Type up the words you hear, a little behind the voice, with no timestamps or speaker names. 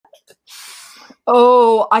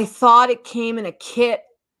Oh, I thought it came in a kit.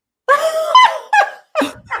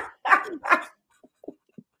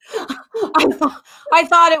 I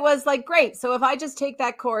thought it was like, great. So if I just take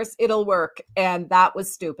that course, it'll work. And that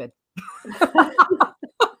was stupid.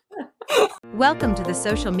 Welcome to the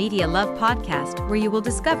Social Media Love Podcast, where you will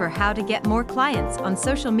discover how to get more clients on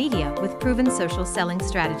social media with proven social selling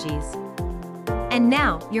strategies. And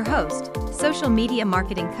now, your host, social media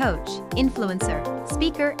marketing coach, influencer,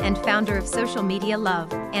 speaker, and founder of Social Media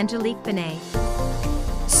Love, Angelique Benet.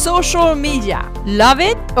 Social media, love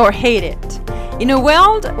it or hate it. In a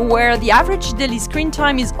world where the average daily screen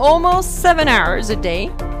time is almost 7 hours a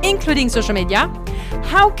day, including social media,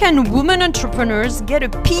 how can women entrepreneurs get a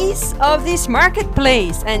piece of this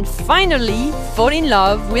marketplace and finally fall in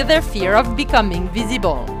love with their fear of becoming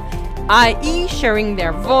visible? i.e. sharing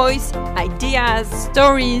their voice, ideas,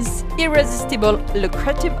 stories, irresistible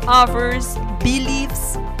lucrative offers,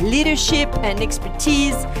 beliefs, leadership, and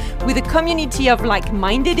expertise with a community of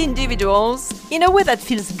like-minded individuals in a way that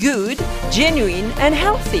feels good, genuine, and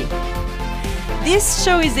healthy. This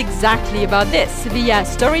show is exactly about this. Via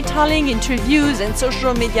storytelling, interviews, and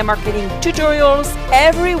social media marketing tutorials,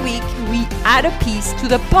 every week we add a piece to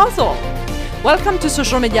the puzzle. Welcome to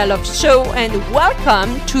Social Media Love Show and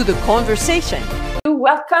welcome to the conversation.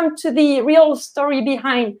 Welcome to the real story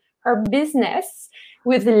behind her business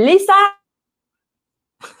with Lisa.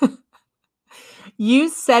 You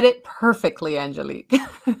said it perfectly, Angelique.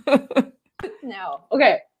 No.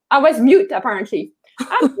 Okay. I was mute apparently.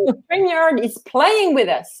 StreamYard is playing with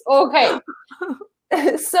us. Okay.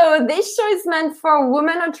 So this show is meant for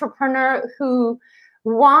women entrepreneurs who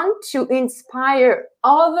want to inspire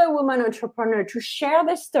other women entrepreneurs to share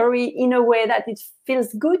their story in a way that it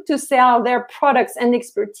feels good to sell their products and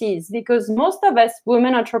expertise. Because most of us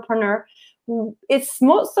women entrepreneurs, it's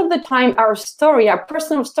most of the time our story, our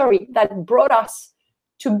personal story that brought us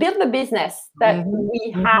to build the business that we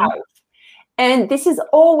have. And this is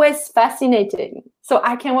always fascinating. So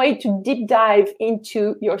I can't wait to deep dive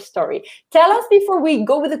into your story. Tell us before we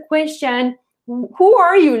go with the question, who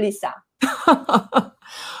are you, Lisa?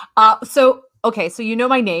 So you know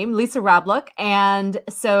my name, Lisa Rabluck, and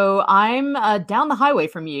so I'm down the highway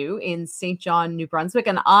from you in St. John, New Brunswick,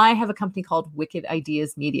 and I have a company called Wicked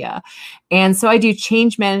Ideas Media. And so I do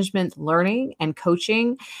change management learning and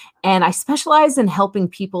coaching, and I specialize in helping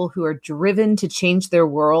people who are driven to change their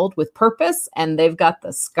world with purpose, and they've got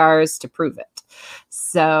the scars to prove it.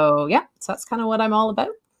 So yeah, so that's kind of what I'm all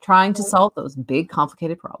about, trying to solve those big,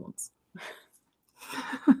 complicated problems.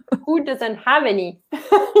 Who doesn't have any?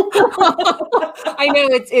 I know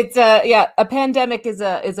it's a pandemic is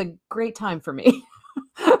a great time for me.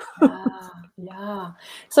 Yeah.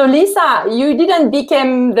 So Lisa, you didn't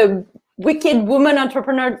become the wicked woman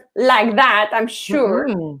entrepreneur like that, I'm sure.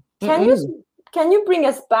 Can you bring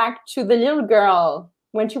us back to the little girl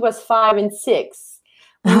when she was 5 and 6?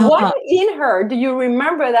 What in her do you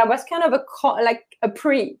remember that was kind of a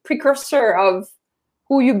precursor of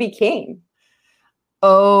who you became?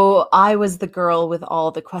 Oh, I was the girl with all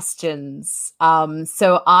the questions.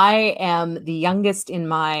 So I am the youngest in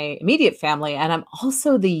my immediate family, and I'm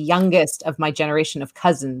also the youngest of my generation of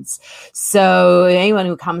cousins. So anyone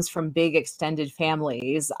who comes from big extended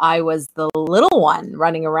families, I was the little one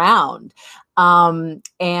running around. And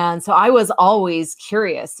so I was always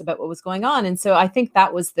curious about what was going on. And so I think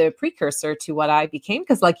that was the precursor to what I became,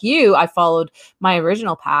 because like you, I followed my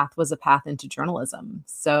original path was a path into journalism.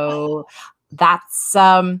 So that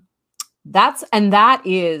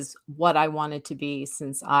is what I wanted to be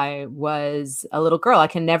since I was a little girl. I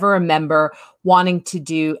can never remember wanting to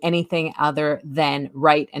do anything other than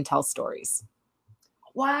write and tell stories.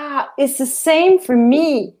 Wow, it's the same for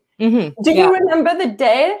me. Do you remember the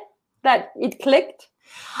day that it clicked?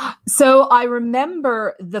 So I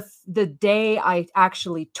remember the day I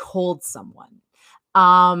actually told someone.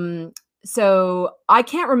 So I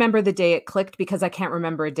can't remember the day it clicked because I can't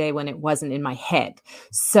remember a day when it wasn't in my head.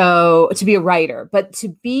 So to be a writer, but to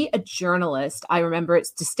be a journalist, I remember it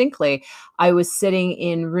distinctly. I was sitting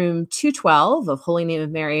in room 212 of Holy Name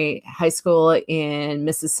of Mary High School in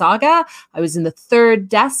Mississauga. I was in the third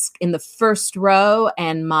desk in the first row,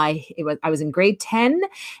 and I was in grade 10,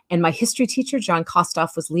 and my history teacher, John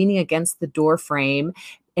Kostoff, was leaning against the door frame.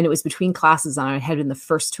 And it was between classes, and I had been the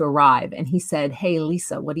first to arrive. And he said, "Hey,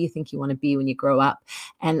 Lisa, what do you think you want to be when you grow up?"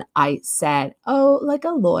 And I said, "Oh, like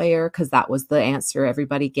a lawyer," because that was the answer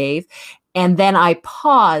everybody gave. And then I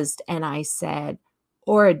paused and I said,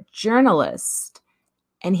 "Or a journalist."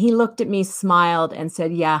 And he looked at me, smiled, and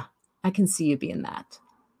said, "Yeah, I can see you being that."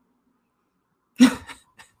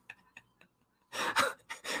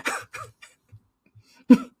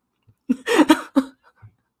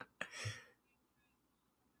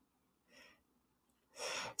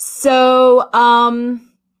 So,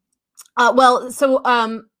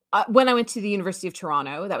 when I went to the University of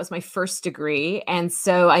Toronto, that was my first degree. And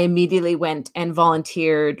so I immediately went and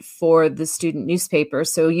volunteered for the student newspaper.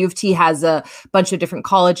 So U of T has a bunch of different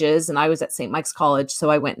colleges, and I was at St. Mike's College. So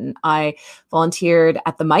I went and I volunteered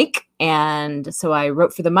at the Mike. And so I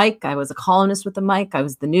wrote for the Mike. I was a columnist with the Mike. I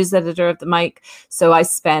was the news editor of the Mike. So I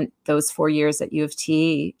spent those 4 years at U of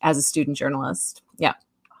T as a student journalist. Yeah.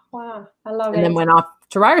 Wow, I love it. And then went off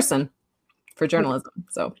to Ryerson for journalism.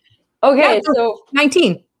 So okay, yeah, so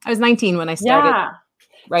 19. I was 19 when I started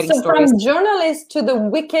writing stories. From journalist to the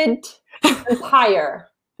wicked empire,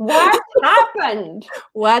 what happened?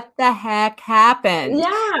 What the heck happened?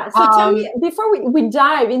 Yeah. So tell me, before we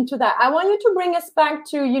dive into that, I want you to bring us back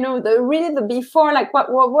to, the before, like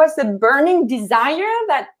what was the burning desire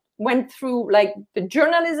that went through like the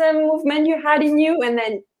journalism movement you had in you, and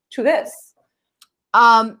then to this?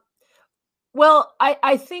 Well,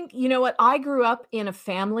 I think, you know what, I grew up in a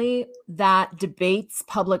family that debates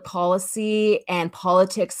public policy and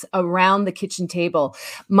politics around the kitchen table.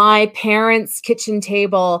 My parents' kitchen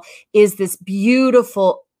table is this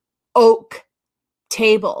beautiful oak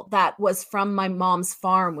table that was from my mom's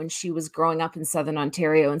farm when she was growing up in Southern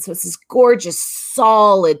Ontario. And so it's this gorgeous,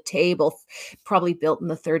 solid table, probably built in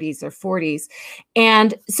the 30s or 40s.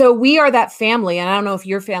 And so we are that family. And I don't know if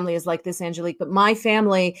your family is like this, Angelique, but my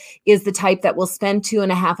family is the type that will spend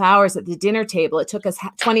 2.5 hours at the dinner table. It took us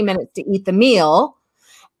 20 minutes to eat the meal.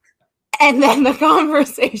 And then the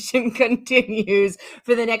conversation continues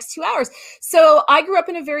for the next 2 hours. So I grew up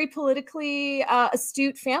in a very politically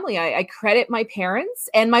astute family. I credit my parents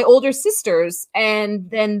and my older sisters and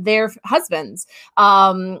then their husbands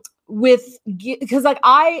because like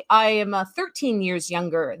I am 13 years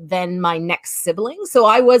younger than my next sibling. So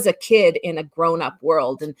I was a kid in a grown-up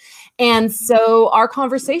world. And so our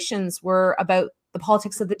conversations were about the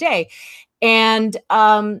politics of the day. And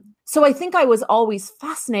so I think I was always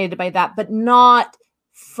fascinated by that, but not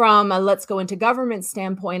from a let's go into government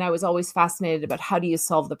standpoint. I was always fascinated about how do you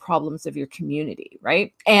solve the problems of your community,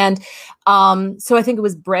 right? And so I think it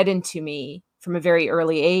was bred into me from a very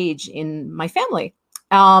early age in my family.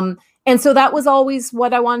 And so that was always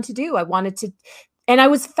what I wanted to do. And I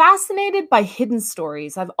was fascinated by hidden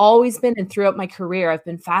stories. I've always been, and throughout my career, I've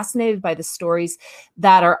been fascinated by the stories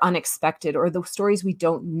that are unexpected or the stories we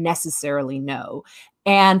don't necessarily know.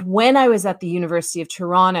 And when I was at the University of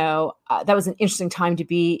Toronto, that was an interesting time to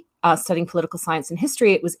be studying political science and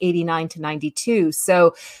history. It was 89 to 92.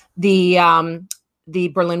 So the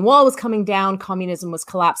Berlin Wall was coming down, communism was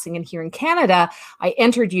collapsing. And here in Canada, I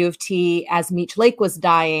entered U of T as Meech Lake was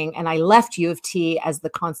dying, and I left U of T as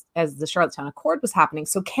the Charlottetown Accord was happening.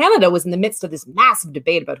 So Canada was in the midst of this massive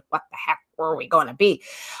debate about what the heck were we going to be.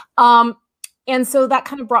 And so that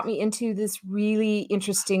kind of brought me into this really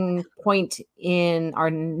interesting point in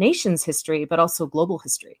our nation's history, but also global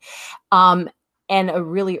history. And a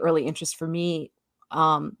really early interest for me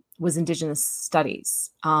was Indigenous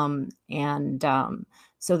studies. So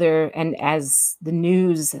as the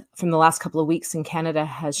news from the last couple of weeks in Canada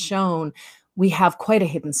has shown, we have quite a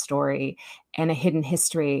hidden story and a hidden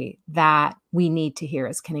history that we need to hear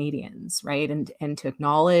as Canadians, right? And to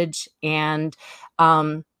acknowledge and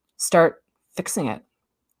start fixing it.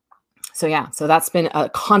 So that's been a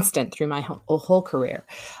constant through my whole career.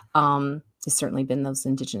 It's certainly been those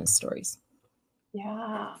Indigenous stories.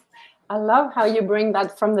 Yeah. I love how you bring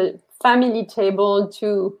that from the family table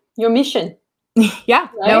to your mission. Yeah,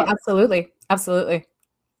 right? No, absolutely. Absolutely.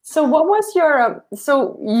 So what was your,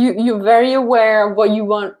 you're very aware of what you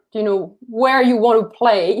want, where you want to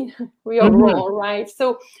play your role, right?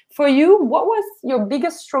 So for you, what was your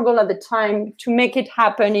biggest struggle at the time to make it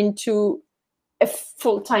happen into a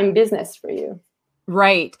full-time business for you?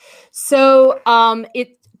 Right. So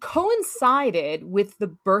it coincided with the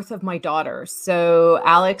birth of my daughter. So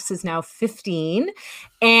Alex is now 15.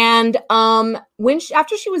 And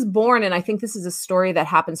after she was born, and I think this is a story that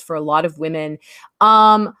happens for a lot of women,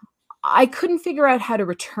 I couldn't figure out how to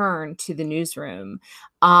return to the newsroom.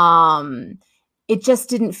 It just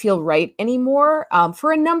didn't feel right anymore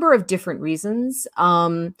for a number of different reasons.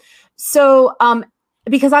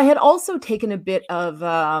 Because I had also taken a bit of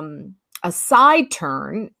a side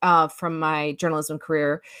turn from my journalism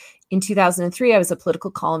career. In 2003, I was a political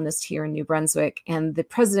columnist here in New Brunswick, and the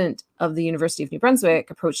president of the University of New Brunswick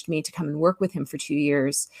approached me to come and work with him for 2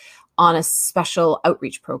 years on a special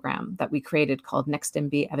outreach program that we created called Next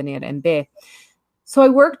MB Avenir MB. So I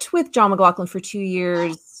worked with John McLaughlin for 2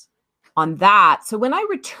 years on that. So when I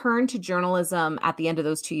returned to journalism at the end of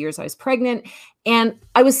those 2 years, I was pregnant, and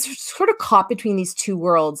I was sort of caught between these two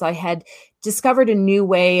worlds. I had discovered a new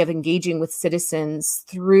way of engaging with citizens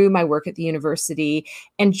through my work at the university.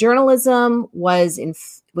 And journalism was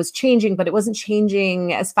changing, but it wasn't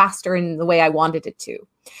changing as faster in the way I wanted it to.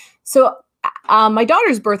 So my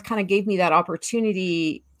daughter's birth kind of gave me that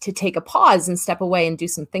opportunity to take a pause and step away and do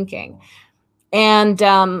some thinking. And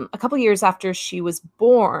a couple of years after she was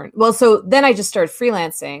born, so then I just started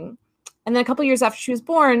freelancing. And then a couple of years after she was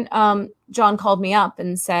born, John called me up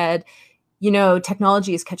and said,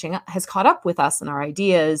 technology has caught up with us and our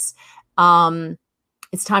ideas.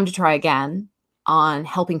 It's time to try again on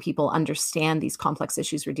helping people understand these complex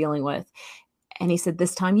issues we're dealing with. And he said,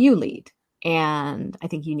 this time you lead. And I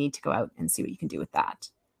think you need to go out and see what you can do with that.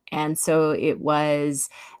 And so it was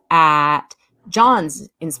at John's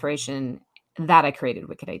inspiration that I created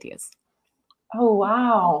Wicked Ideas. Oh,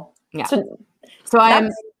 wow. Yeah. So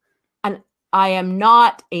I am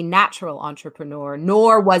not a natural entrepreneur,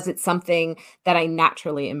 nor was it something that I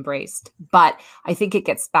naturally embraced. But I think it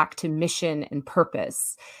gets back to mission and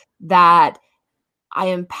purpose, that I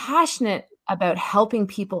am passionate about helping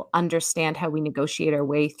people understand how we negotiate our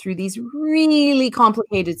way through these really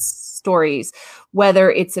complicated stories,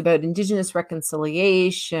 whether it's about Indigenous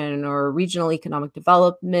reconciliation or regional economic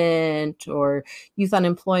development or youth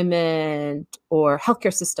unemployment or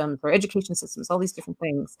healthcare systems or education systems, all these different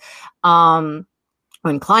things. And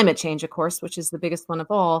climate change, of course, which is the biggest one of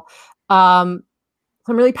all. So I'm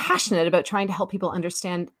really passionate about trying to help people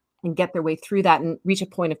understand and get their way through that and reach a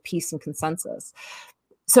point of peace and consensus.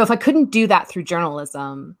 So if I couldn't do that through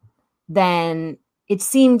journalism, then it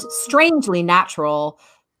seemed strangely natural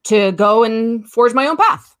to go and forge my own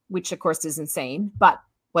path, which of course is insane, but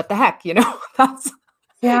what the heck, that's,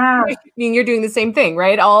 I mean, you're doing the same thing,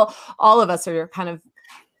 right? All of us are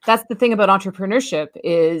that's the thing about entrepreneurship,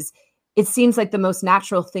 is it seems like the most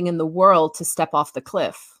natural thing in the world to step off the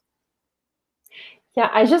cliff. Yeah,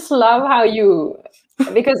 I just love how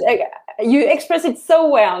because you express it so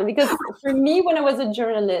well. Because for me, when I was a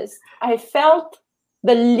journalist, I felt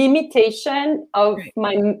the limitation of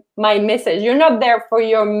my message. You're not there for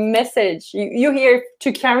your message. You're here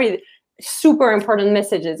to carry super important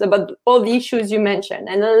messages about all the issues you mentioned.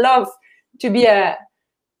 And I love to be a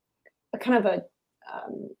kind of a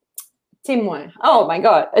témoin. Oh my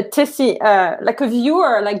God, like a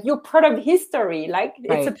viewer, like you're part of history. Like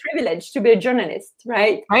it's a privilege to be a journalist,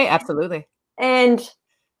 right? Right, absolutely.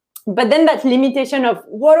 But then that limitation of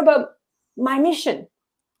what about my mission,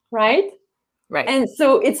 right? Right. And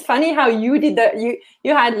so it's funny how you did that. You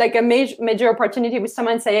had like a major opportunity with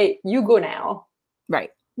someone say, hey, you go now.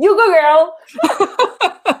 Right. You go, girl.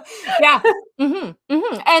 Yeah. Mm-hmm.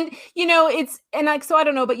 Mm-hmm. And so I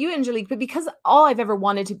don't know about you, Angelique, but because all I've ever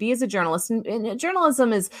wanted to be is a journalist, and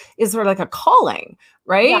journalism is sort of like a calling,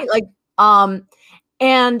 right? Yeah.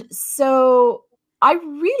 And so I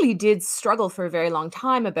really did struggle for a very long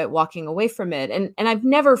time about walking away from it. And I've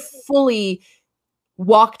never fully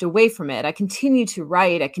walked away from it. I continue to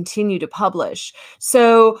write, I continue to publish.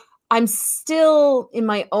 So I'm still in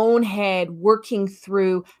my own head working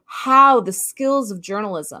through how the skills of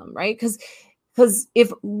journalism, right? Because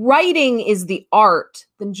if writing is the art,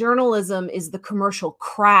 then journalism is the commercial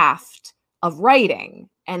craft of writing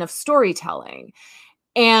and of storytelling.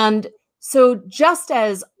 And so just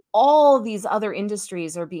as all these other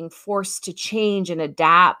industries are being forced to change and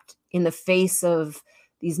adapt in the face of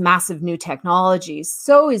these massive new technologies,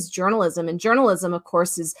 so is journalism. And journalism, of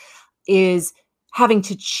course, is having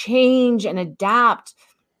to change and adapt,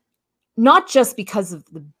 not just because of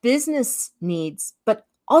the business needs, but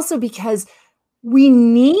also because we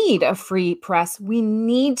need a free press. We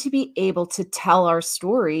need to be able to tell our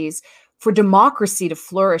stories for democracy to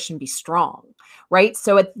flourish and be strong, right?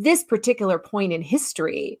 So at this particular point in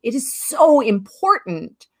history, it is so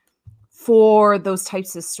important for those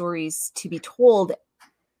types of stories to be told.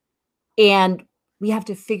 And we have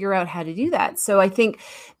to figure out how to do that. So I think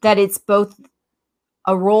that it's both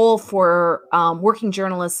a role for working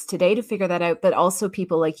journalists today to figure that out, but also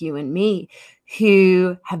people like you and me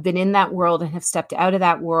who have been in that world and have stepped out of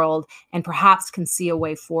that world and perhaps can see a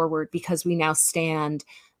way forward, because we now stand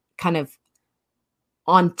kind of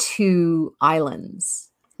on two islands.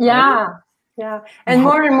 Yeah. Right? Yeah. And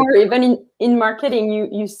more and more, even in marketing,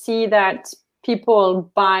 you see that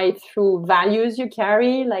people buy through values you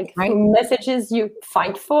carry, like through messages you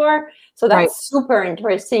fight for. So that's super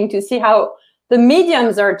interesting to see how the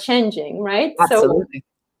mediums are changing, right? Absolutely.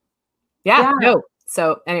 So, no.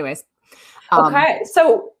 So anyways. Okay.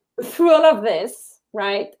 So through all of this,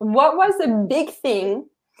 right, what was the big thing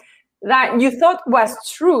that you thought was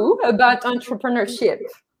true about entrepreneurship?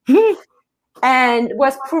 and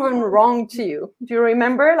was proven wrong to you? Do you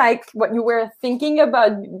remember like what you were thinking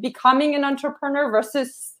about becoming an entrepreneur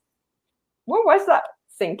versus what was that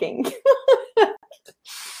thinking?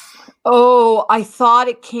 Oh, I thought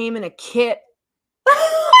it came in a kit.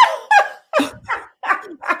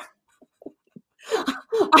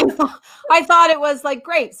 I thought it was like,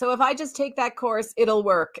 great. So if I just take that course, it'll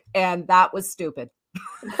work. And that was stupid.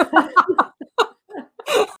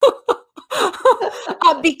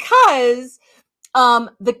 Because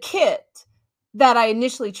the kit that I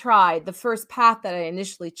initially tried, the first path that I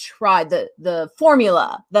initially tried, the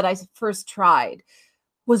formula that I first tried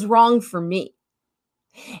was wrong for me.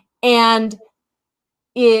 And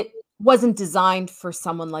it wasn't designed for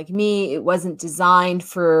someone like me. It wasn't designed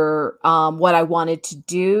for what I wanted to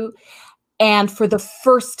do. And for the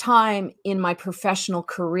first time in my professional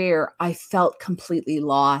career, I felt completely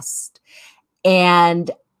lost. And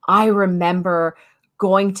I remember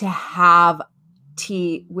going to have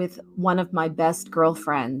tea with one of my best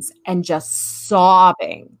girlfriends and just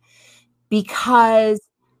sobbing because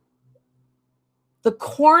the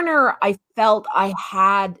corner I felt I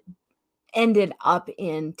had ended up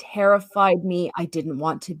in terrified me. I didn't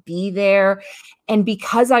want to be there. And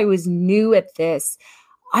because I was new at this,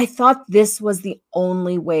 I thought this was the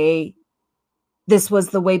only way, this was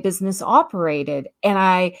the way business operated. And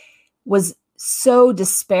I was so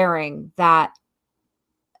despairing that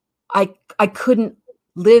I couldn't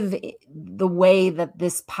live the way that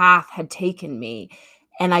this path had taken me.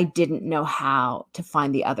 And I didn't know how to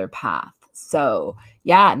find the other path. So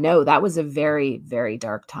yeah, no, that was a very, very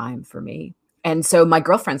dark time for me. And so my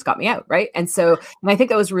girlfriends got me out, right? And I think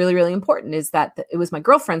that was really, really important, is that it was my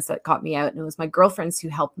girlfriends that got me out, and it was my girlfriends who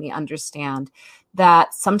helped me understand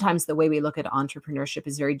that sometimes the way we look at entrepreneurship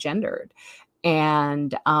is very gendered.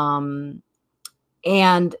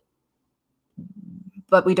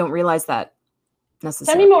 But we don't realize that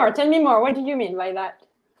necessarily. Tell me more. What do you mean by that?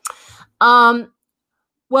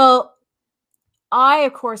 Well, I,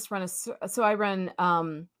 of course, run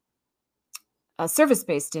a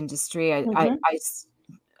service-based industry.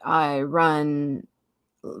 I run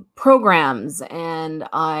programs, and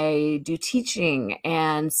I do teaching,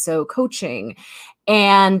 and so coaching,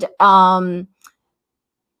 and so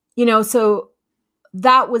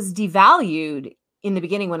that was devalued in the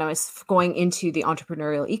beginning when I was going into the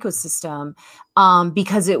entrepreneurial ecosystem,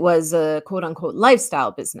 because it was a quote unquote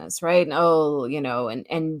lifestyle business, right? And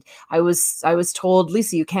and I was told,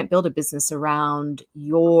 Lisa, you can't build a business around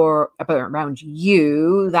you.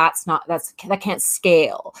 That can't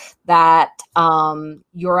scale. That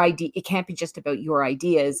your idea, it can't be just about your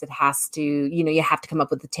ideas. It has to, you have to come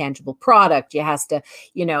up with a tangible product. You has to,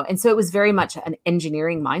 and so it was very much an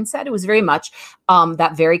engineering mindset. It was very much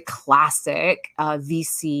that very classic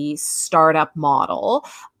VC startup model,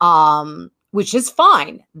 which is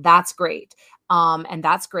fine. That's great. And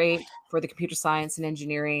that's great for the computer science and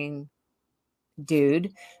engineering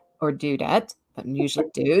dude or dudette, but usually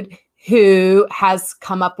dude, who has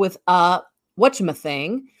come up with a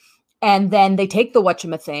whatchamathing. And then they take the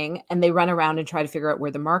whatchamathing and they run around and try to figure out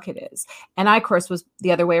where the market is. And I, of course, was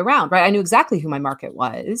the other way around, right? I knew exactly who my market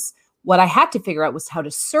was. What I had to figure out was how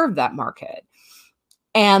to serve that market.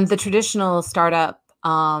 And the traditional startup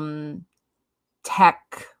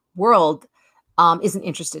tech world isn't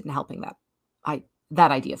interested in helping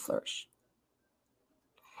that idea flourish.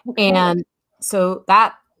 Okay. And so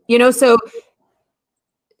that,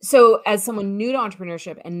 so as someone new to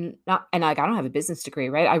entrepreneurship and I don't have a business degree,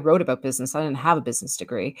 right? I wrote about business. I didn't have a business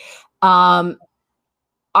degree. I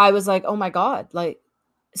was like, oh my God,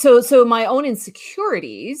 so my own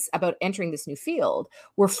insecurities about entering this new field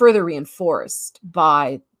were further reinforced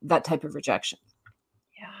by that type of rejection.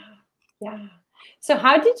 Yeah. So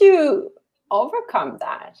how did you overcome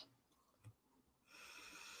that?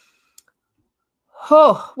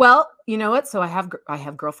 Oh, well, you know what? So I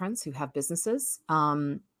have girlfriends who have businesses,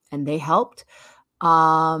 and they helped.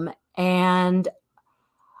 And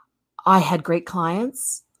I had great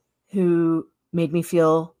clients who made me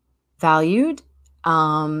feel valued.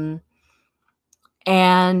 And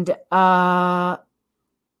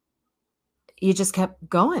you just kept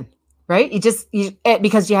going, right?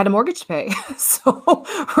 Because you had a mortgage to pay. So,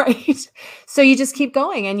 right. So you just keep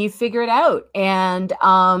going and you figure it out, and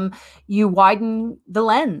you widen the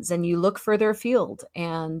lens and you look further afield,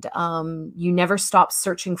 and you never stop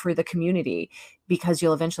searching for the community, because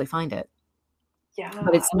you'll eventually find it. Yeah.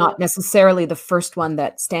 But it's not necessarily the first one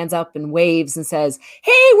that stands up and waves and says,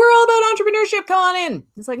 hey, we're all about entrepreneurship, come on in.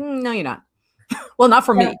 It's like, no, you're not. Well, not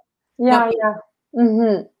for me. Yeah.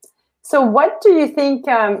 Mm-hmm. So what do you think,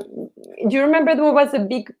 do you remember what was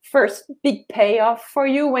the first big payoff for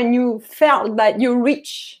you when you felt that you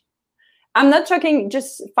reached, I'm not talking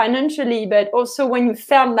just financially, but also when you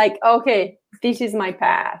felt like, okay, this is my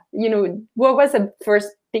path, you know, what was the first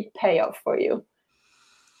big payoff for you?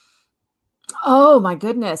 Oh my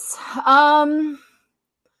goodness. I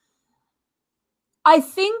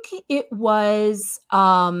think it was,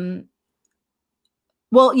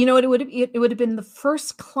 well, you know what, it would have been the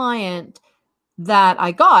first client that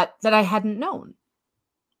I got that I hadn't known.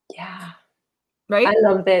 Yeah. Right? I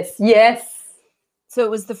love this. Yes. So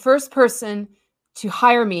it was the first person to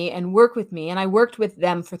hire me and work with me. And I worked with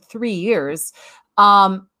them for 3 years,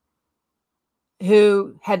 who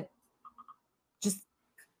had just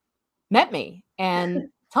met me and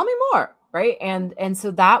tell me more. Right. And so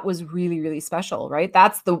that was really, really special. Right.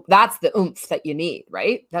 That's the oomph that you need.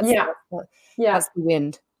 Right. That's the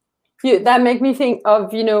wind. That make me think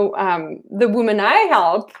of, you know, the women I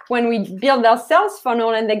help when we build their sales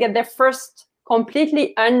funnel and they get their first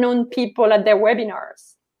completely unknown people at their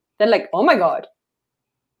webinars. They're like, oh my God.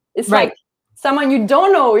 It's like someone you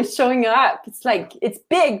don't know is showing up. It's like, it's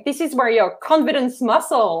big. This is where your confidence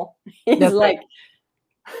muscle is like.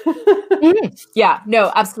 Yeah, no,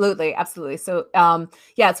 absolutely. Absolutely. So,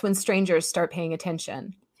 it's when strangers start paying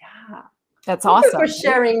attention. Yeah. That's awesome. Thank you for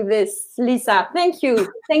sharing this, Lisa. Thank you.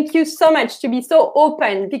 Thank you so much to be so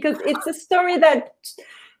open, because it's a story that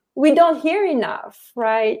we don't hear enough,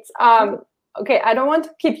 right? Okay, I don't want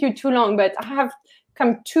to keep you too long, but I have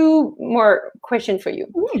two more questions for you.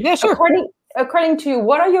 Yeah, sure. According to you,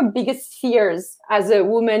 what are your biggest fears as a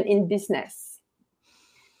woman in business?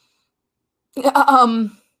 Well,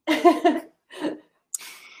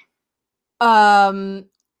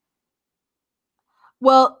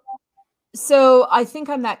 so I think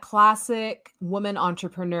I'm that classic woman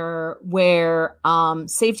entrepreneur where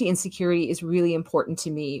safety and security is really important to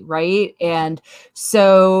me, right? And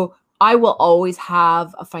so I will always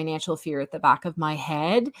have a financial fear at the back of my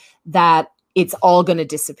head that it's all going to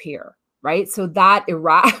disappear, right? So that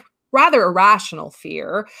rather irrational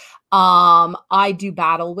fear, I do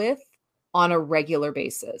battle with on a regular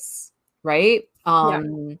basis, right?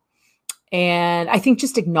 And I think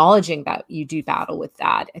just acknowledging that you do battle with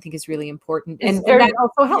that, I think is really important. And that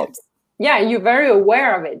also helps. Yeah, you're very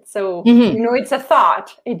aware of it. So, you know, it's a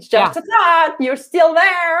thought. It's just a thought. You're still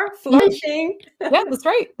there, flourishing. Yeah, that's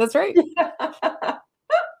right. That's right.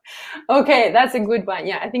 Okay, that's a good one.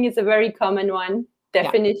 Yeah, I think it's a very common one.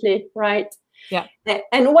 Definitely, right? Yeah.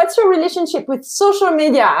 And what's your relationship with social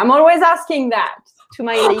media? I'm always asking that to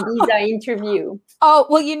my ladies I interview. Oh,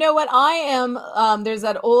 well, you know what? I am, there's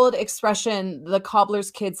that old expression, the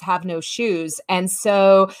cobbler's kids have no shoes. And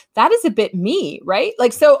so that is a bit me, right?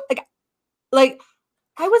 Like, so like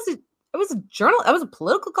I was a journalist, I was a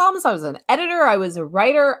political columnist, I was an editor, I was a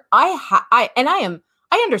writer. I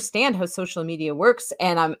understand how social media works,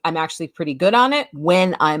 and I'm actually pretty good on it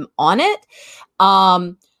when I'm on it.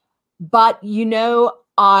 But you know,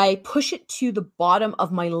 I push it to the bottom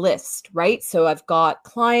of my list, right? So I've got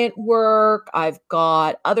client work, I've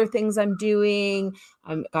got other things I'm doing,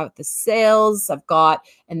 I've got the sales,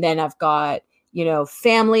 and then I've got, you know,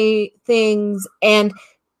 family things. And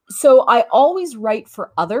so I always write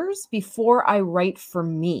for others before I write for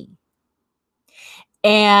me.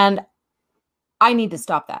 And I need to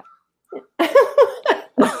stop that.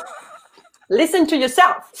 Listen to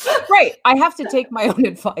yourself. Right. I have to take my own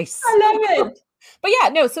advice. I love it. But yeah,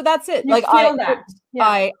 no, so that's it. You feel that.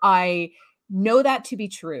 Yeah. I know that to be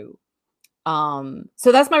true.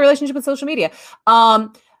 So that's my relationship with social media.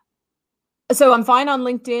 So I'm fine on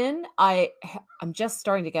LinkedIn. I'm just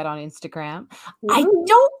starting to get on Instagram. I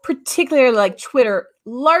don't particularly like Twitter,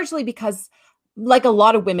 largely because, like a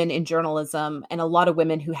lot of women in journalism and a lot of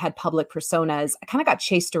women who had public personas, I kind of got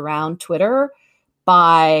chased around Twitter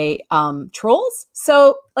by trolls.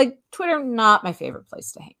 So like Twitter, not my favorite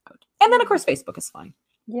place to hang out. And then of course, Facebook is fine.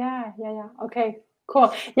 Yeah. Okay,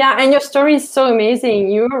 cool. Yeah, and your story is so amazing.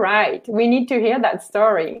 You're right. We need to hear that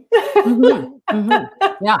story. Yeah.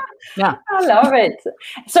 I love it.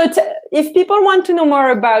 So if people want to know more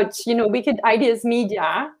about, you know, Wicked Ideas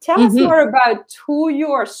Media, tell us more about who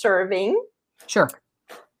you are serving. Sure.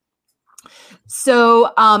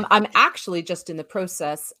 So I'm actually just in the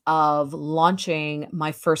process of launching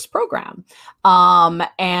my first program.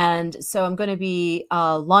 And so I'm going to be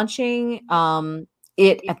launching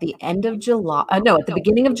it at the end of July. At the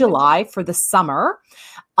beginning of July for the summer.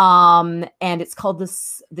 And it's called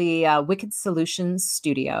the Wicked Solutions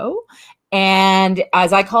Studio. And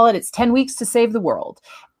as I call it, it's 10 weeks to save the world.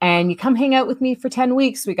 and you come hang out with me for 10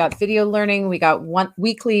 weeks. We got video learning, we got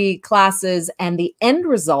weekly classes, and the end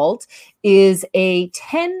result is a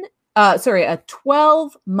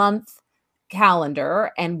 12-month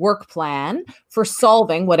calendar and work plan for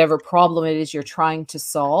solving whatever problem it is you're trying to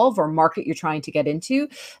solve or market you're trying to get into.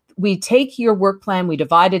 We take your work plan, we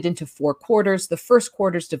divide it into 4 quarters. The first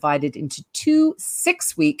quarter is divided into 2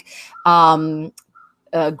 6-week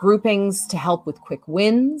groupings to help with quick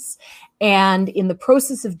wins. And in the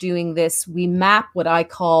process of doing this, we map what I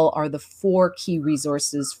call are the 4 key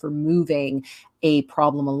resources for moving a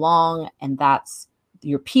problem along. And that's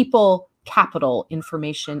your people, capital,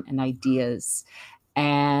 information, and ideas.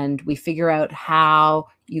 And we figure out how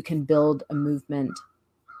you can build a movement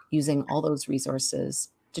using all those resources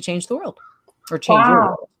to change the world or change your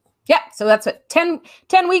world. Yeah, so that's it. 10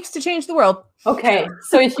 weeks to change the world. Okay,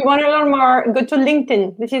 so if you want to learn more, go to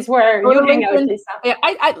LinkedIn. This is where you hang out, Lisa. Yeah,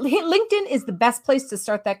 LinkedIn is the best place to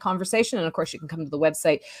start that conversation. And of course, you can come to the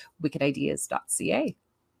website, wickedideas.ca.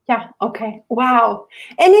 Yeah, okay. Wow.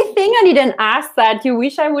 Anything I didn't ask that you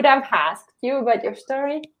wish I would have asked you about your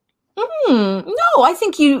story? No, I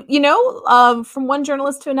think from one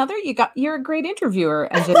journalist to another, you're a great interviewer,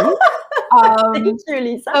 Angelique. Thank you,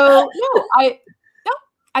 Lisa. So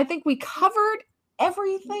I think we covered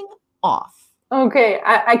everything off. Okay,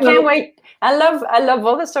 I can't wait. I love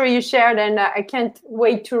all the story you shared, and I can't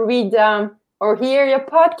wait to read or hear your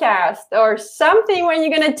podcast or something when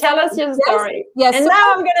you're going to tell us your story. Yes. And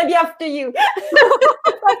now I'm going to be after you.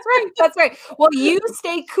 That's right. Well, you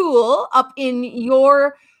stay cool up in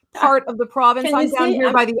your part of the province. I'm down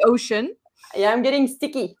here by the ocean. Yeah, I'm getting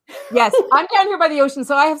sticky. Yes, I'm down here by the ocean,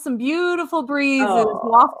 so I have some beautiful breezes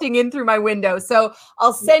wafting in through my window. So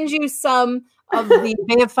I'll send you some of the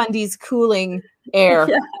Bay of Fundy's cooling air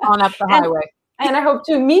on up the highway. And I hope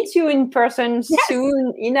to meet you in person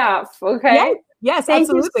soon enough. Okay. Yes, Thank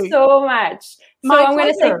absolutely. you so much. My so I'm going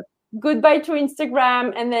to say pleasure. goodbye to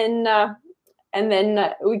Instagram, and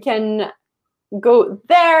then we can go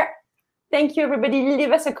there. Thank you, everybody.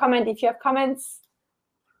 Leave us a comment if you have comments.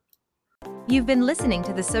 You've been listening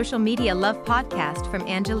to the Social Media Love podcast from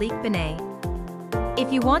Angelique Benet.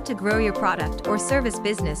 If you want to grow your product or service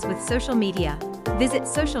business with social media, visit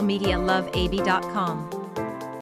socialmedialoveab.com.